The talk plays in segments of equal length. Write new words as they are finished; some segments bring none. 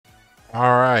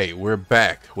Alright, we're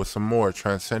back with some more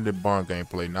Transcendent Barn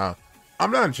gameplay. Now, I'm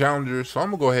not a challenger, so I'm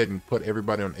gonna go ahead and put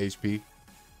everybody on HP.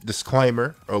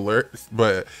 Disclaimer alert,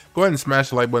 but go ahead and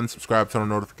smash the like button, subscribe, turn on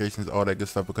notifications, all that good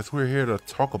stuff, because we're here to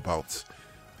talk about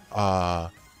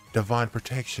Divine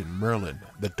Protection, Merlin,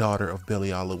 the daughter of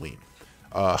Billy Halloween.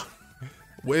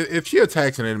 If she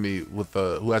attacks an enemy with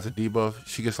who has a debuff,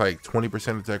 she gets like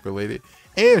 20% attack related,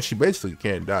 and she basically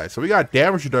can't die. So we got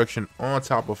damage reduction on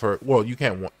top of her. Well, you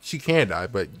can't. She can die,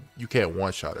 but you can't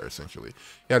one shot her. Essentially, you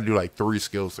got to do like 3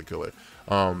 skills to kill her.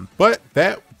 But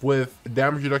that with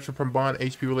damage reduction from bond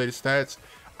HP related stats,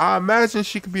 I imagine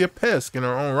she could be a pest in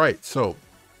her own right. So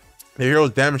the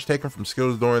hero's damage taken from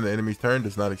skills during the enemy's turn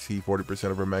does not exceed 40%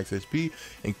 of her max HP.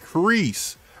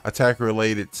 Increase attack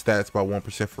related stats by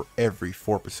 1% for every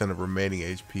 4% of remaining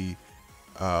HP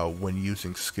when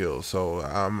using skills. So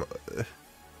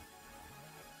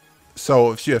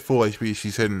if she had full HP,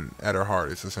 she's hitting at her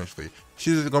hardest essentially.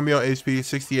 She's gonna be on HP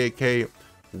 68k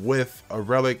with a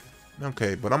relic.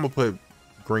 Okay, but I'm gonna put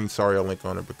green Saria link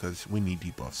on her because we need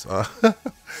debuffs.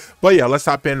 But yeah, let's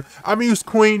hop in. I'm gonna use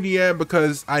Queen DM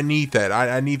because I need that.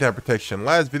 I need that protection.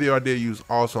 Last video I did use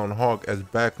also on Hawk as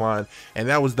backline, and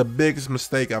that was the biggest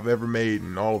mistake I've ever made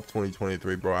in all of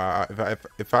 2023, bro.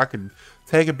 If I could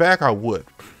take it back, I would.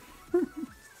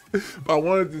 But I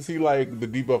wanted to see like the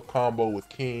debuff combo with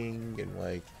King and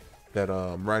like that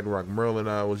Ragnarok Merlin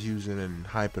I was using and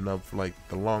hyping up for like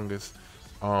the longest.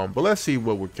 But let's see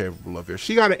what we're capable of here.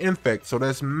 She got an infect, so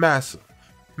that's massive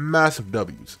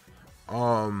W's.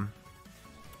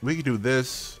 We could do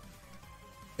this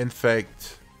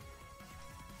infect.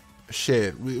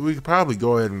 Shit, we could probably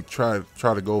go ahead and try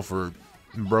to go for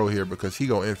bro here because he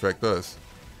gonna infect us.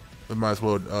 We might as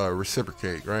well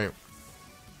reciprocate, right?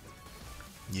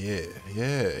 Yeah.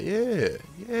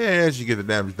 She get the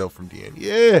damage though from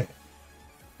DN.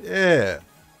 Yeah.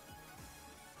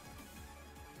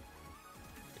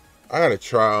 I gotta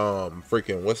try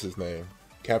freaking what's his name,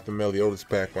 Captain Meliodas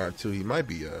backline too. He might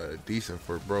be decent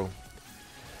for bro.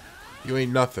 You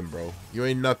ain't nothing, bro. You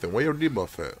ain't nothing. Where your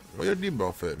debuff at? Where your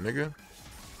debuff at, nigga?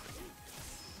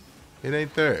 It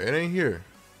ain't there. It ain't here.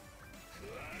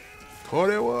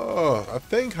 Kodewa. I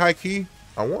think high key.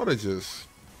 I wanna just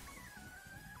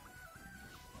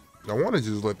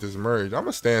let this merge. I'm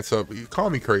gonna stance up. You call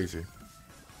me crazy.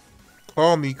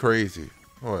 Call me crazy.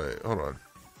 Wait, hold on.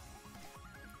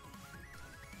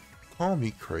 Call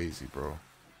me crazy, bro.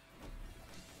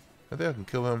 I think I can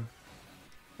kill him.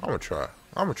 I'm gonna try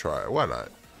it. Why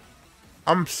not?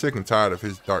 I'm sick and tired of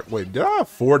his dark. Wait, did I have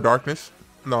 4 darkness?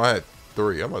 No, I had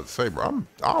 3. I'm about to say, bro.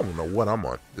 I don't know what I'm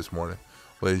on this morning,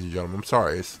 ladies and gentlemen. I'm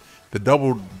sorry. It's the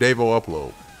double Davo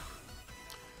upload.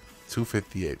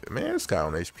 258. Man, this guy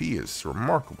on HP is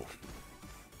remarkable.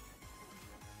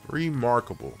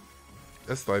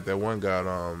 That's like that one guy.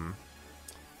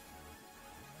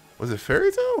 Was it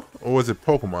Fairy Tail or was it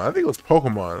Pokemon? I think it was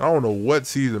Pokemon. I don't know what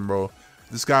season, bro.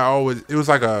 This guy always. It was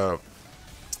like a.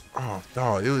 Oh,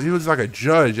 dog. He was like a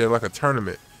judge at like a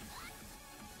tournament.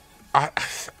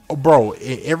 Bro,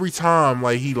 every time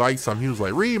like he liked something, he was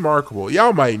like remarkable.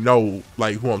 Y'all might know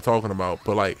like who I'm talking about,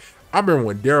 but like I remember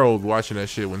when Daryl was watching that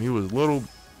shit when he was little,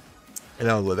 and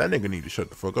I was like, that nigga need to shut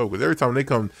the fuck up because every time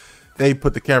they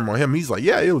put the camera on him. He's like,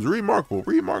 yeah, it was remarkable.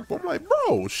 I'm like,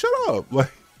 bro, shut up.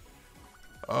 Like,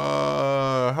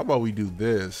 how about we do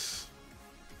this?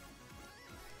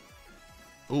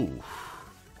 Ooh.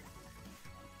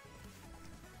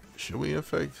 Should we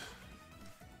infect?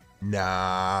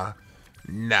 Nah.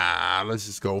 Let's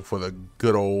just go for the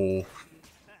good old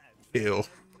kill.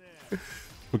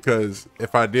 Because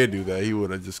if I did do that, he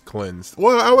would have just cleansed.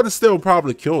 Well, I would have still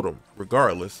probably killed him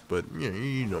regardless. But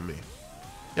you know me.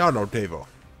 Y'all know Davo.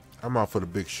 I'm out for the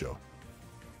big show.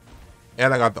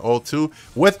 And I got the ult too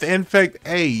with the infect.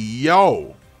 Hey,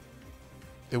 yo.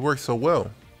 It worked so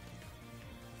well.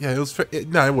 Yeah, it was.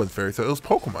 No, it wasn't Fairy Tail. It was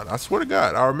Pokemon. I swear to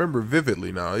God, I remember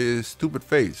vividly now. His stupid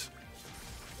face.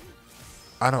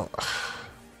 I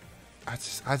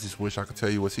just wish I could tell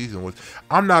you what season it was.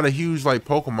 I'm not a huge like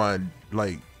Pokemon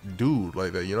like dude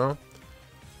like that, you know.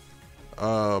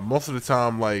 Most of the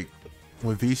time, like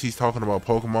when VC's talking about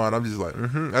Pokemon, I'm just like,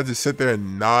 I just sit there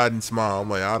and nod and smile. I'm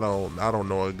like, I don't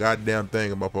know a goddamn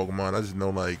thing about Pokemon. I just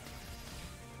know like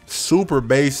super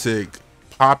basic,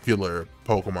 popular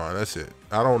Pokemon. That's it.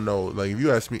 I don't know. Like if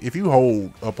you ask me, if you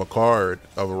hold up a card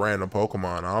of a random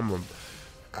Pokemon, I'm a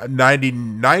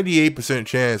 98%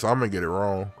 chance I'm gonna get it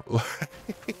wrong.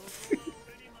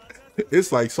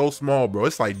 It's like so small, bro.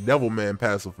 It's like Devilman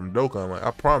passive from Dokkan. Like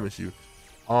I promise you.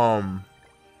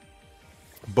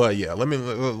 But yeah,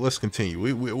 let's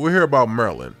continue. We're here about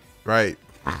Merlin, right?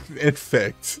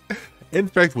 Infect.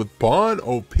 Infect with Bond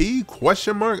OP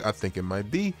question mark? I think it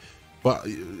might be, but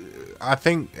I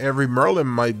think every Merlin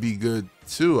might be good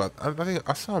too. I think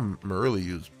I saw Merlin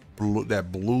use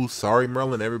that blue sorry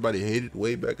Merlin everybody hated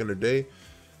way back in the day.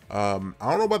 I don't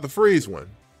know about the freeze one.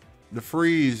 The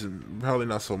freeze probably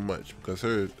not so much because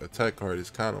her attack card is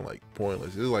kind of like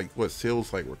pointless. It's like what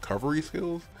skills, like recovery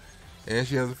skills, and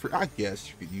she has a free. I guess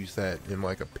you could use that in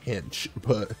like a pinch,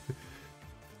 but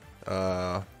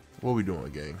what we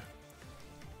doing, gang?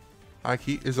 I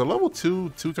keep is a level 2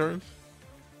 turns.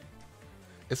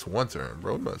 It's 1 turn,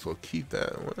 bro. Might as well keep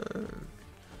that one.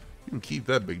 You can keep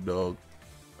that, big dog.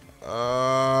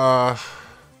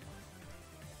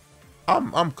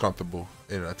 I'm comfortable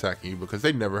in attacking you because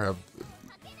they never have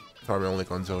target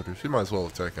link on Zelda. She might as well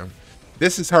attack him.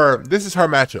 This is her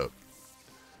matchup.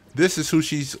 This is who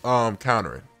she's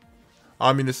countering.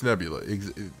 I mean, it's Nebula.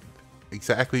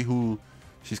 Exactly who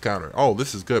she's countering. Oh,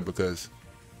 this is good because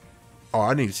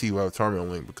I need to see who have target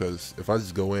link because if I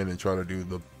just go in and try to do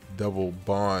the double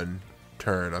bond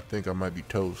turn, I think I might be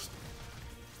toast.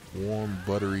 Warm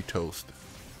buttery toast.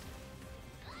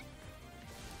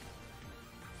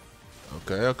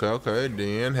 Okay.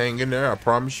 Dan, hang in there. I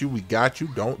promise you, we got you.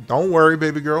 Don't worry,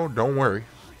 baby girl. Don't worry.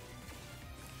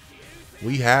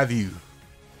 We have you.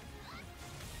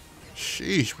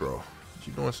 Sheesh, bro.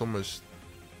 You doing so much?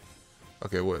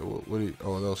 Okay, what?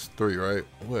 Oh, that was 3, right?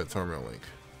 What terminal link?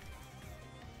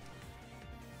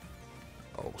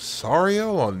 Oh,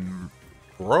 Sario on,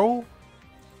 bro.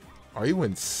 Are you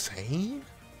insane?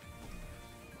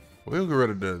 We'll get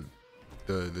rid of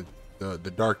the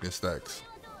darkness stacks.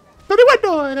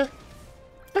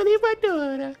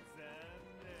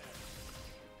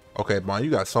 Okay, Bond,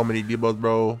 you got so many debuffs,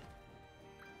 bro.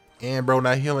 And bro,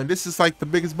 not healing. This is like the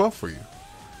biggest buff for you.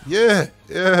 Yeah.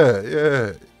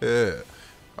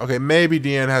 Okay, maybe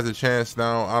DN has a chance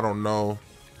now. I don't know.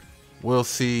 We'll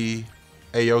see.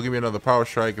 Hey, yo, give me another power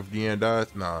strike if DN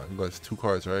dies. Nah, that's 2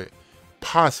 cards, right?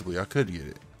 Possibly, I could get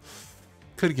it.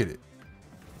 What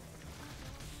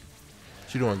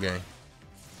you doing, gang?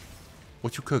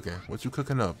 What you cooking? What you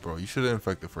cooking up, bro? You should have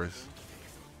infected first.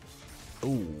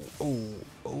 Oh,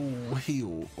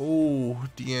 heal. Oh,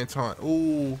 DN taunt.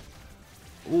 Oh,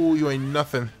 you ain't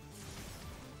nothing.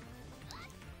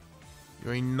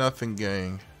 You ain't nothing,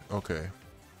 gang. Okay.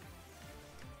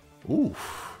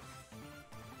 Oof.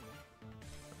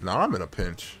 Now I'm in a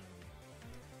pinch.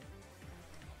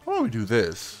 Why don't we do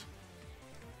this?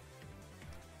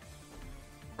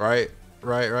 Right.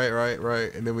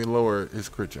 And then we lower his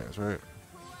crit chance, right?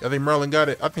 I think Merlin got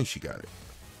it. I think she got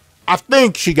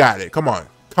it. Come on.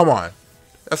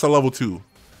 That's a level 2.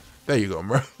 There you go,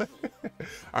 Merlin.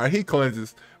 All right, he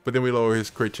cleanses, but then we lower his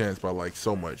crit chance by like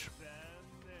so much.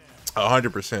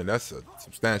 100%. That's a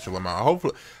substantial amount.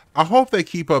 I hope they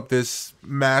keep up this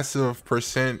massive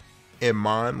percent in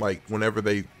mind, like whenever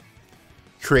they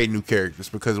create new characters,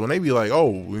 because when they be like,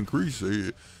 oh, increase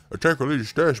the attack related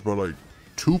stats by like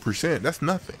 2%, that's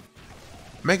nothing.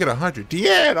 Make it 100.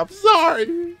 Deanne,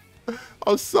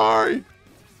 I'm sorry.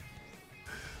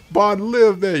 Bond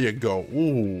live. There you go.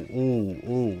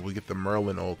 Ooh. We get the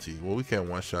Merlin ulti. Well, we can't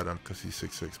one shot him because he's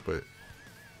 6'6", but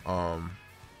how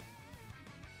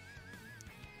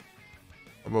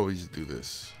about we just do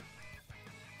this?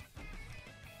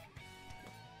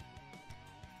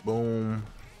 Boom,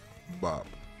 bop,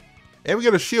 and we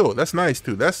get a shield. That's nice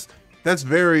too. That's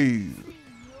very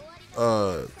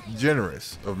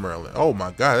generous of Merlin. Oh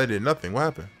my god, that did nothing. What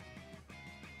happened?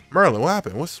 Merlin, what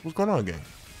happened? What's going on, gang?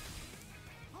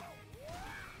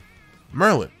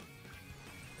 Merlin.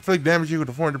 Inflict damage equal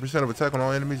to 400% of attack on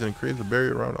all enemies and creates a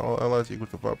barrier around all allies equal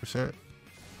to 5%.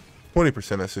 20%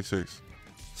 at 6'6".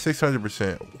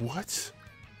 600%. What?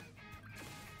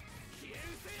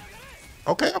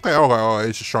 Okay. Oh,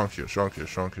 it's a strong shield.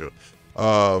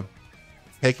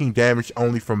 Taking damage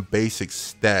only from basic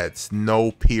stats,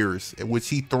 no pierce, which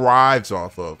he thrives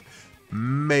off of.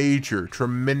 Major,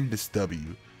 tremendous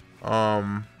W.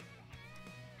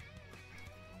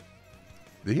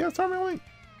 Did he have Target Link?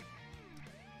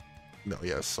 No,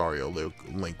 yeah, sorry,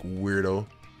 Link weirdo.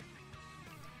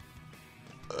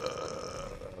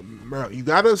 Merlin, you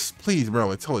got us? Please,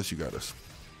 Merlin, tell us you got us.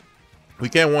 We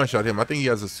can't one-shot him. I think he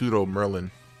has a pseudo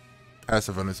Merlin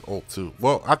passive on his ult too.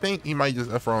 Well, I think he might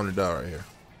just F on and die right here.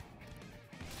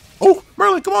 Oh,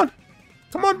 Merlin, come on.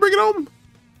 Come on, bring it home.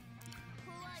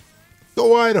 Go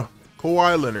wider.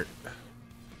 Kawhi Leonard.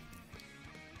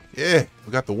 Yeah,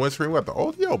 we got the windscreen. We got the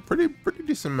ult. Yo, pretty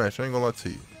decent match. I ain't gonna lie to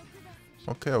you.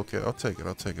 Okay, I'll take it.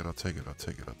 All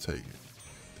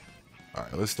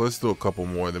right, let's do a couple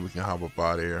more, then we can hop up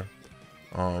out of here.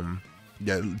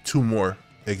 Yeah, 2 more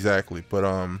exactly. But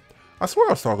I swear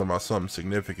I was talking about something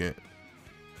significant.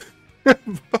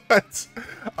 But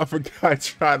I forgot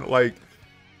trying to like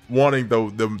wanting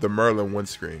the Merlin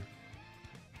windscreen.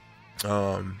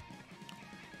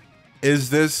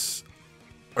 Is this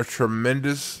a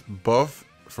tremendous buff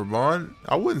for Bond?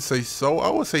 I wouldn't say so. I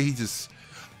would say he just,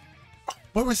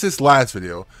 what was this last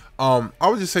video? I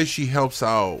would just say she helps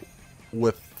out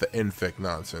with the infect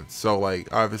nonsense. So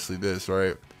like obviously this,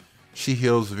 right? She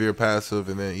heals severe passive,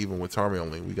 and then even with Tarmy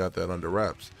only, we got that under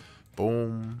wraps.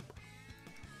 Boom.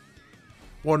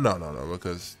 Well, no,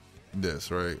 because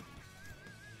this, right?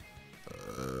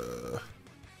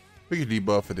 We could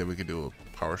debuff and then we could do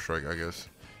a power strike, I guess.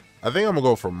 I think I'm gonna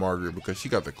go for Margaret because she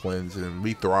got the cleanse and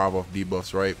we thrive off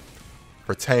debuffs, right?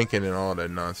 For tanking and all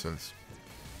that nonsense.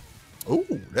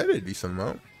 Ooh, that is a decent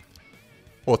amount.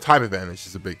 Well, type advantage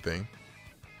is a big thing.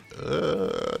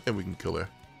 I think we can kill her.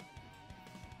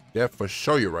 Yeah, for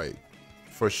sure you're right.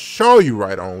 For sure you're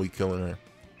right on we killing her.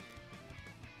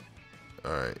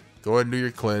 Alright. Go ahead and do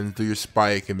your cleanse, do your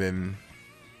spike, and then,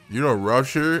 you know,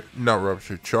 rupture, not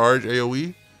rupture, charge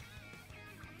AoE.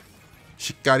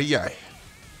 Shikari-yai.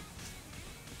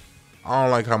 I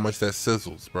don't like how much that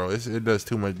sizzles, bro. It does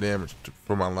too much damage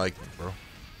for my liking, bro.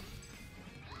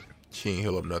 She ain't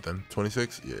heal up nothing.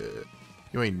 26? Yeah.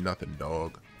 You ain't nothing,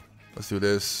 dog. Let's do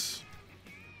this.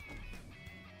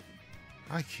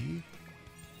 Hi, Key.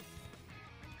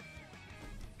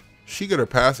 She got her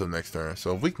passive next turn,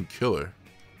 so if we can kill her.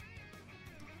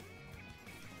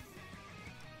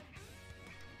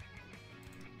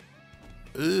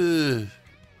 Ugh.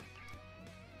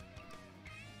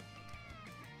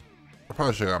 I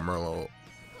probably should have got Merlin,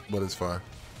 but it's fine.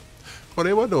 Oh,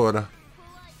 they were doing it.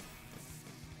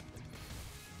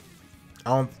 I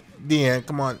don't. Dan,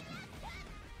 come on.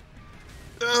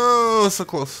 Oh, so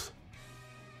close.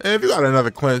 And if you got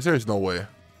another cleanse, there's no way.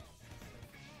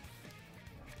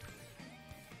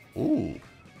 Ooh.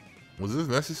 Was this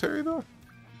necessary, though?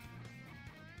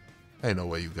 Ain't no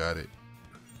way you got it.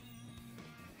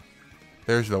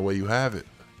 There's no way you have it.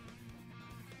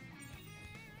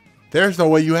 There's no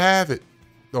way you have it.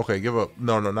 Okay, give up.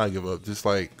 No, not give up. Just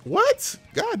like, what?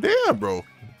 God damn, bro.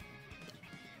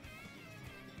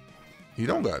 You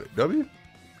don't got it. W?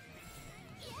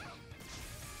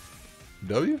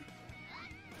 W?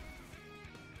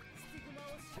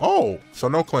 Oh, so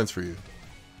no cleanse for you.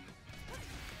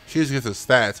 She just gets the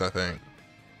stats, I think.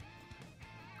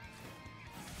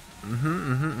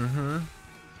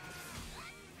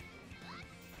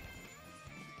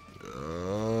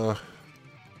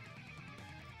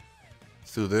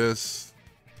 Let's do this.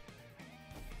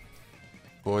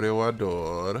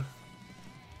 Correvador.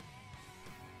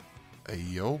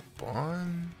 Ayo,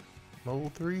 Bond.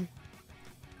 Level 3.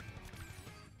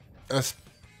 That's.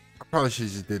 I probably should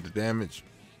just did the damage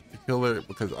to kill her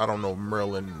because I don't know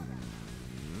Merlin.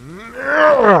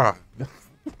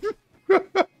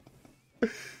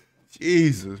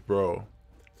 Jesus, bro.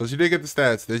 So she did get the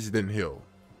stats. They just didn't heal,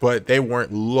 but they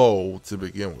weren't low to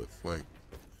begin with. Like,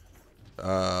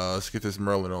 let's get this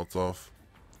Merlin ult off,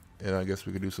 and I guess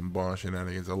we could do some Bond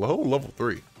shenanigans. A whole level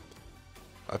 3.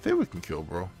 I think we can kill,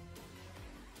 bro.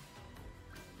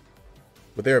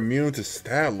 But they're immune to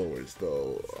stat lowers,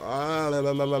 though.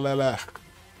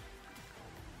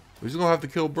 We're just gonna have to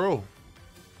kill, bro.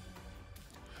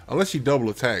 Unless she double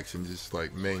attacks and just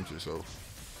like maims herself.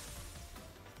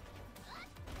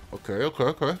 Okay.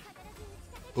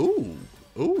 Ooh,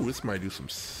 this might do some.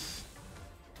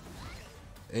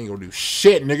 Ain't gonna do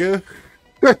shit, nigga.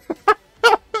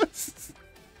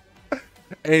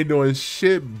 Ain't doing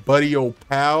shit, buddy, old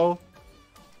pal.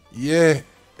 Yeah.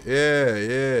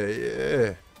 I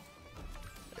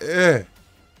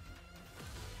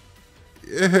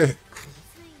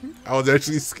was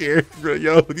actually scared, bro.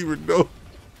 Y'all don't even know.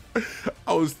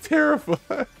 I was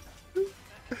terrified.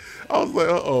 I was like,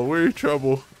 uh-oh, we're in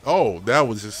trouble. Oh, that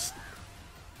was just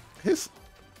his.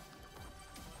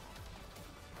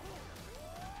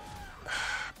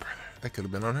 That could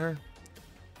have been on her.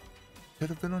 Could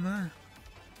have been on her.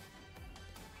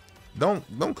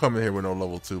 Don't come in here with no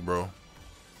level 2, bro.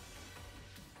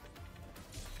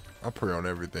 I'll pray on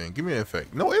everything. Give me an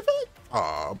effect. No effect?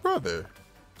 Aw, brother.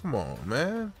 Come on,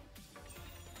 man.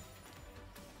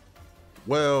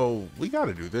 Well, we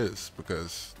gotta do this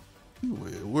because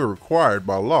we're required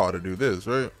by law to do this,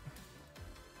 right?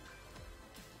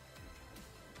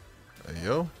 Hey,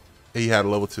 yo. He had a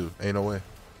level 2. Ain't no way.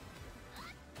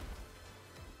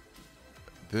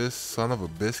 This son of a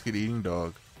biscuit eating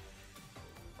dog.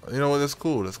 You know what? That's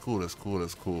cool. That's cool.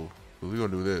 We're gonna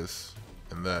do this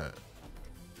and that.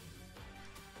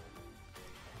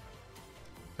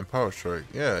 And power strike.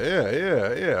 Yeah.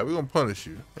 We're gonna punish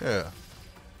you. Yeah.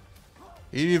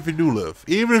 Even if you do live.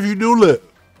 Even if you do live.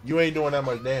 You ain't doing that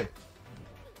much damage.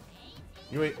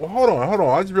 You ain't. Well, hold on.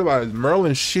 I just realized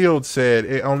Merlin's shield said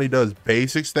it only does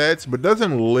basic stats, but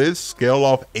doesn't Liz scale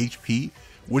off HP,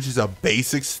 which is a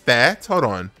basic stat? Hold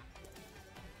on.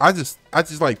 I just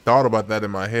like thought about that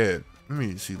in my head. Let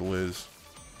me see Liz.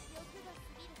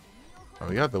 Oh,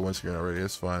 we got the windscreen already.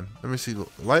 It's fine. Let me see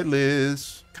light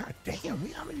Liz. God damn,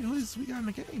 how many Liz we got in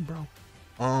the game, bro?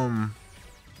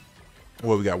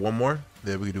 Well, we got one more.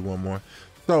 Yeah, we can do one more.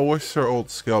 So, what's her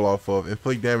ult scale off of?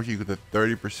 Inflict damage equal to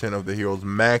 30% of the hero's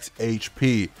max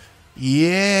HP.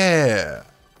 Yeah.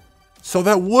 So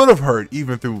that would have hurt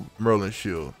even through Merlin's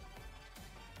shield.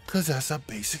 Because that's a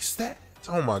basic stat.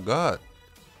 Oh my god.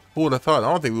 Who would have thought?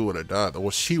 I don't think we would have died.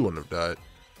 Well, she wouldn't have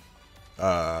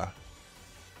died.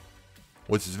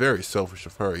 Which is very selfish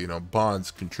of her. You know,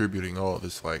 Bond's contributing all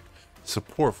this, like,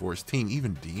 support for his team.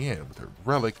 Even Deanne with her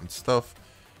relic and stuff.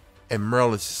 And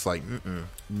Merlin's just like,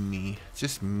 me.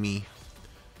 Just me.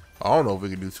 I don't know if we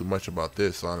can do too much about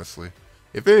this, honestly.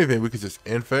 If anything, we could just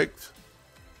infect.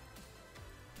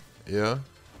 Yeah.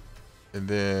 And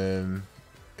then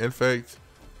infect.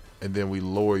 And then we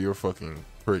lower your fucking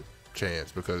crit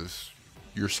chance because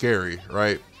you're scary,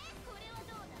 right?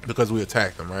 Because we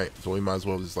attacked them, right? So we might as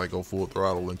well just like go full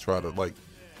throttle and try to like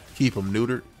keep them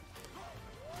neutered.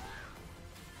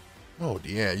 Oh,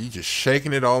 yeah, you just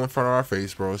shaking it all in front of our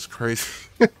face, bro. It's crazy.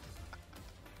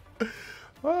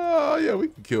 Oh, yeah, we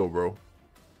can kill, bro.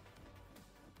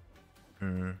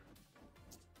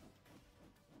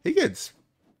 He gets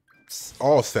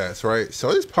all stats, right? So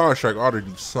his power strike ought to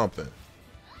do something.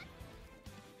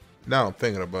 Now I'm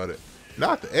thinking about it.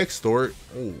 Not the extort.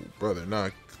 Oh, brother, nah,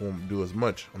 it won't do as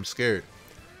much. I'm scared.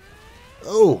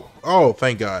 Oh,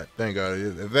 thank God. Thank God.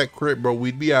 If that crit, bro,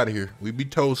 we'd be out of here. We'd be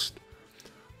toast.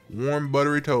 Warm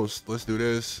buttery toast. Let's do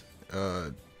this.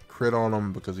 Crit on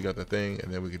them because we got the thing,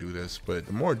 and then we can do this. But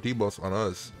the more debuffs on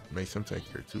us makes them take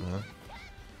care too,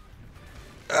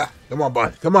 huh? Come on,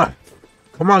 bud. Come on.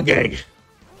 Come on, gang.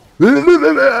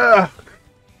 There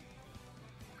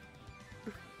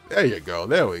you go.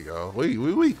 There we go.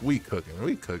 We cooking.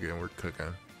 We cooking. We're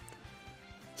cooking.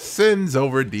 Sins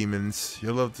over demons.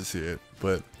 You'll love to see it.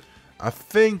 But I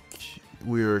think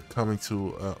we're coming to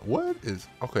what is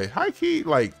okay. High key,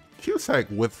 like Cusack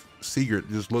with Sigurd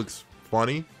just looks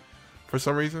funny for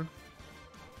some reason.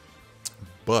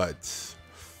 But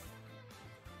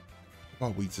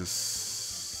we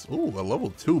just a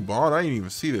level 2 Bond. I didn't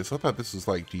even see this. I thought this was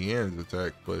like Deanne's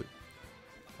attack, but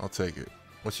I'll take it.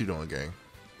 What you doing, gang?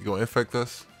 You gonna infect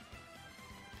us?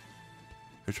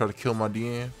 You try to kill my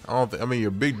Deanne? I mean,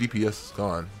 your big DPS is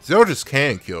gone. Zero just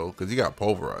can kill because he got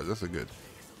pulverized. That's a good.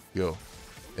 Yo.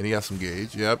 And he got some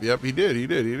gauge. Yep, he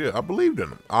did. I believed in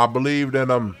him. I believed in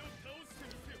him.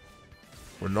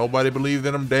 When nobody believed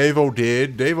in him, Davo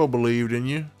did. Davo believed in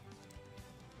you.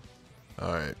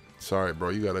 Alright. Sorry, bro.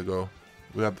 You gotta go.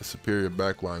 We have the superior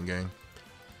backline, gang.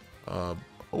 Oh,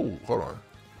 hold on.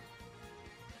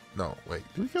 No, wait.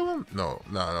 Did we kill him? No,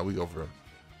 we go for him.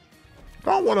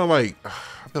 I don't want to, like...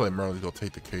 I feel like Merlin's gonna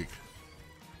take the cake.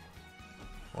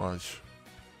 Watch.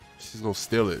 She's gonna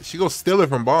steal it. She gonna steal it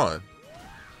from Bond.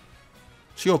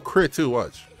 She gonna crit too,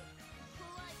 watch.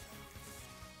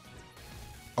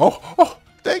 Oh,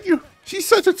 thank you. She's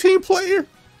such a team player.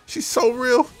 She's so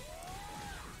real.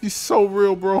 She's so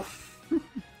real, bro.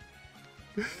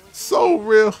 So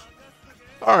real.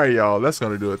 Alright, y'all. That's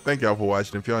gonna do it. Thank y'all for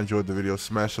watching. If y'all enjoyed the video,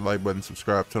 smash the like button,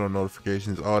 subscribe, turn on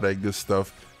notifications, all that good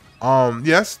stuff.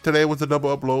 Yes, today was a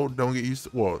double upload. Don't get used to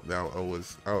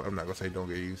I'm not gonna say don't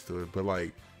get used to it, but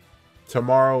like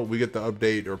tomorrow we get the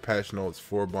update or patch notes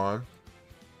for Bond.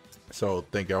 So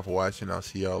thank y'all for watching. I'll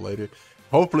see y'all later.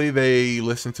 Hopefully they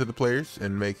listen to the players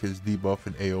and make his debuff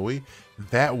in AoE.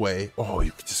 That way,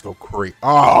 you could just go crazy.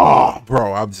 Oh,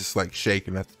 bro, I'm just like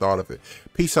shaking at the thought of it.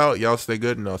 Peace out. Y'all stay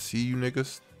good, and I'll see you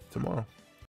niggas tomorrow.